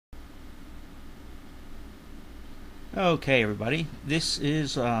Okay, everybody, this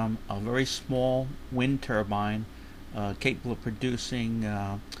is a very small wind turbine capable of producing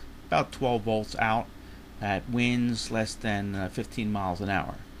about 12 volts out at winds less than 15 miles an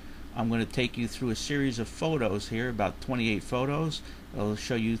hour. I'm going to take you through a series of photos here, about 28 photos. I'll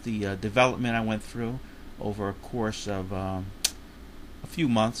show you the development I went through over a course of a few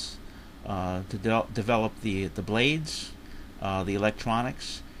months to develop the blades, the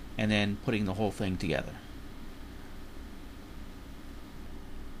electronics, and then putting the whole thing together.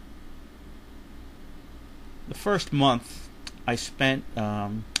 The first month I spent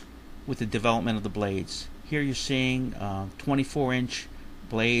with the development of the blades. Here you're seeing 24-inch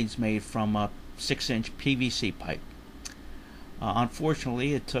blades made from a 6-inch PVC pipe.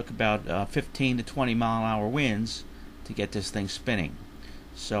 Unfortunately, it took about 15 to 20 mile-an-hour winds to get this thing spinning,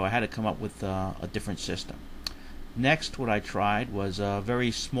 so I had to come up with a different system. Next, what I tried was a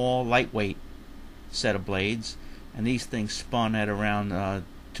very small, lightweight set of blades, and these things spun at around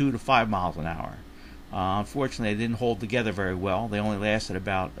 2 to 5 miles an hour. Unfortunately, they didn't hold together very well. They only lasted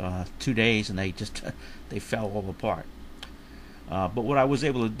about 2 days, and they fell all apart. But what I was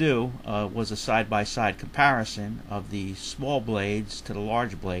able to do was a side-by-side comparison of the small blades to the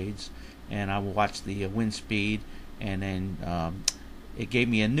large blades, and I watched the wind speed, and then it gave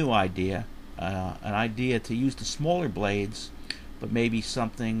me a new idea, an idea to use the smaller blades, but maybe use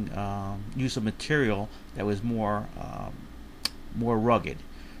a material that was more rugged.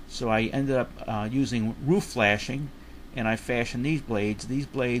 So I ended up using roof flashing, and I fashioned these blades. These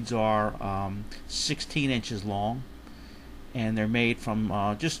blades are 16 inches long, and they're made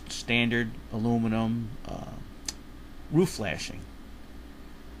from just standard aluminum roof flashing.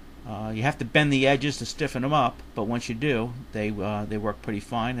 You have to bend the edges to stiffen them up, but once you do, they work pretty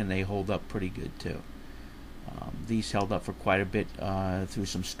fine, and they hold up pretty good too. These held up for quite a bit through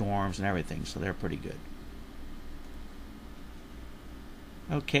some storms and everything, so they're pretty good.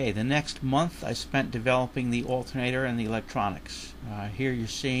 Okay, the next month I spent developing the alternator and the electronics. Here you're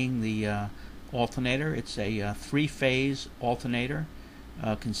seeing the alternator. It's a three-phase alternator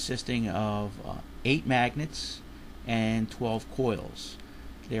consisting of 8 magnets and 12 coils.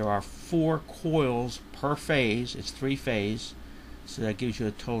 There are 4 coils per phase. It's 3-phase, so that gives you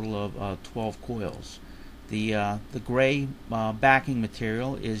a total of 12 coils. The gray backing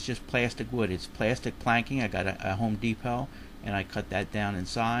material is just plastic wood. It's plastic planking. I got a Home Depot, and I cut that down in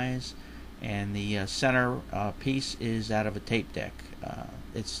size. And the center piece is out of a tape deck.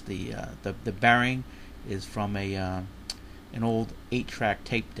 It's the bearing is from an old 8-track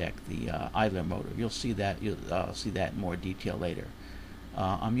tape deck, the idler motor. You'll see that in more detail later.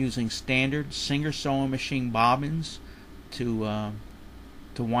 I'm using standard Singer sewing machine bobbins to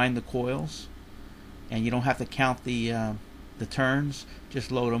wind the coils, and you don't have to count the turns.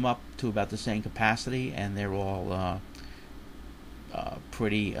 Just load them up to about the same capacity, and they're all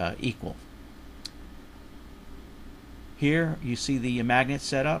pretty equal. Here you see the magnet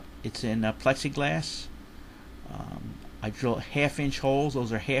setup. It's in plexiglass. I drill half-inch holes.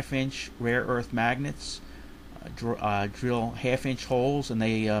 Those are half-inch rare earth magnets. Drill half-inch holes, and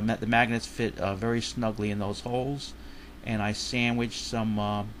the magnets fit very snugly in those holes. And I sandwich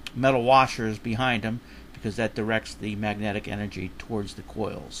some metal washers behind them because that directs the magnetic energy towards the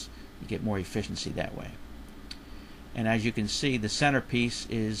coils. You get more efficiency that way. And as you can see, the centerpiece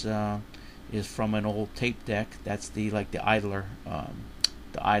is from an old tape deck. That's the idler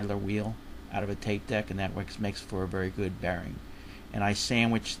wheel out of a tape deck, and that makes for a very good bearing. And I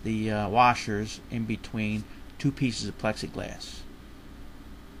sandwich the washers in between 2 pieces of plexiglass.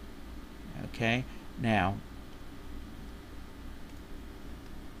 Okay, now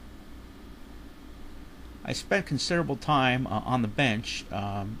I spent considerable time on the bench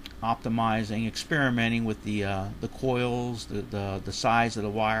optimizing, experimenting with the coils, the size of the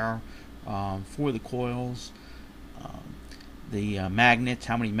wire for the coils, the magnets,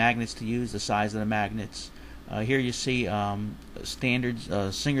 how many magnets to use, the size of the magnets. Here you see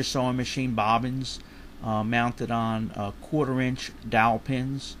standard Singer sewing machine bobbins mounted on 1/4-inch dowel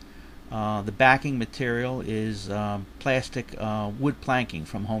pins. The backing material is plastic wood planking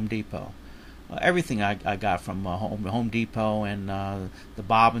from Home Depot. Everything I got from Home Depot, and the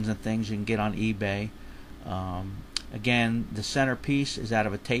bobbins and things you can get on eBay. Again, the centerpiece is out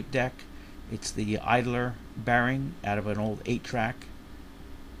of a tape deck. It's the idler bearing out of an old 8-track.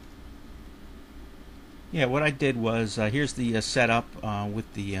 Yeah, what I did was here's the setup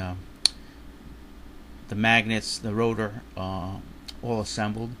with the magnets, the rotor all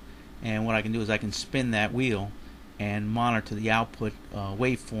assembled, and what I can do is I can spin that wheel and monitor the output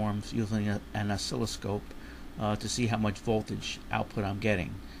waveforms using an oscilloscope to see how much voltage output I'm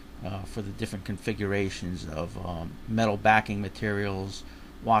getting. for the different configurations of metal backing materials,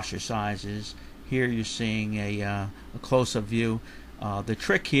 washer sizes. Here you're seeing a close-up view. The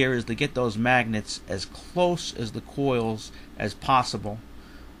trick here is to get those magnets as close as the coils as possible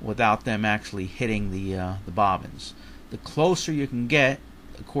without them actually hitting the bobbins. The closer you can get,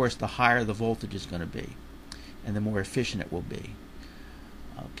 of course, the higher the voltage is going to be, and the more efficient it will be.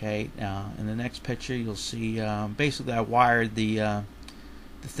 Okay, in the next picture you'll see basically I wired the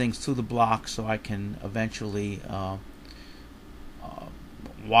things through the block so I can eventually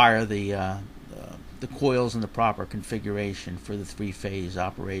wire the coils in the proper configuration for the three-phase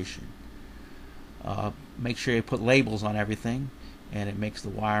operation. Make sure you put labels on everything, and it makes the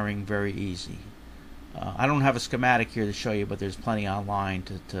wiring very easy. I don't have a schematic here to show you, but there's plenty online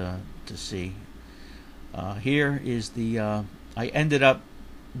to see. Here is the I ended up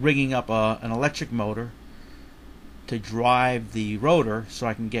rigging up an electric motor to drive the rotor so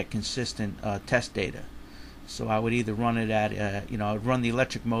I can get consistent test data. So I would either run it at I would run the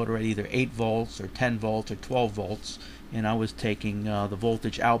electric motor at either 8 volts or 10 volts or 12 volts, and I was taking the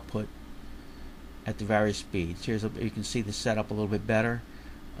voltage output at the various speeds. Here's you can see the setup a little bit better.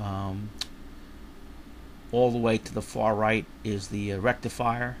 All the way to the far right is the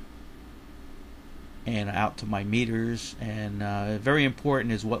rectifier, and out to my meters. And very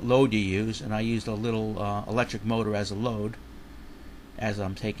important is what load you use, and I used a little electric motor as a load as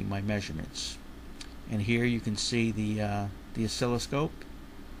I'm taking my measurements. And here you can see the oscilloscope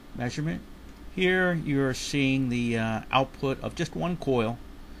measurement. Here you're seeing the output of just one coil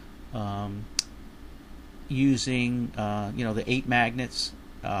using the 8 magnets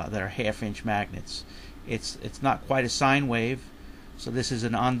that are half-inch magnets. It's not quite a sine wave, so this is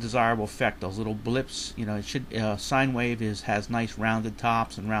an undesirable effect. Those little blips, it should sine wave has nice rounded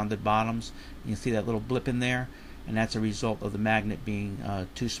tops and rounded bottoms. You can see that little blip in there, and that's a result of the magnet being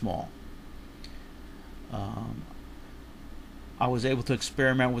too small. I was able to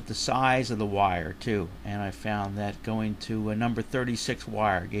experiment with the size of the wire too, and I found that going to a number 36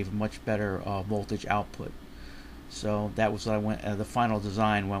 wire gave a much better voltage output. So that was what I went. The final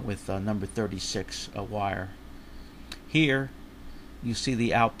design went with number 36 wire. Here you see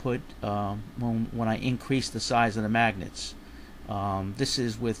the output when I increase the size of the magnets. This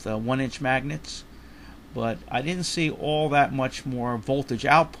is with 1-inch magnets, but I didn't see all that much more voltage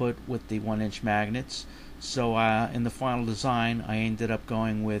output with the 1-inch magnets. So in the final design, I ended up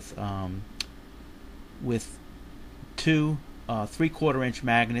going with 2 3/4-inch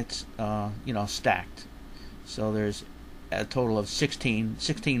magnets, stacked. So there's a total of 16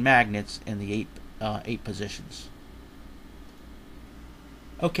 magnets in the 8 positions.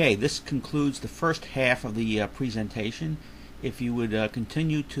 Okay, this concludes the first half of the presentation. If you would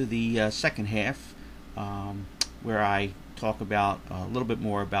continue to the second half, where I talk about a little bit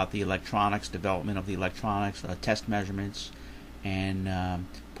more about the electronics, development of the electronics, test measurements, and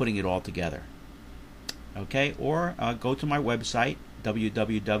putting it all together. Okay, or go to my website,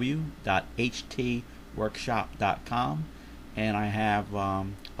 www.htworkshop.com, and I have a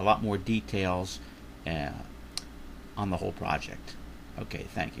lot more details on the whole project. Okay,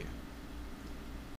 thank you.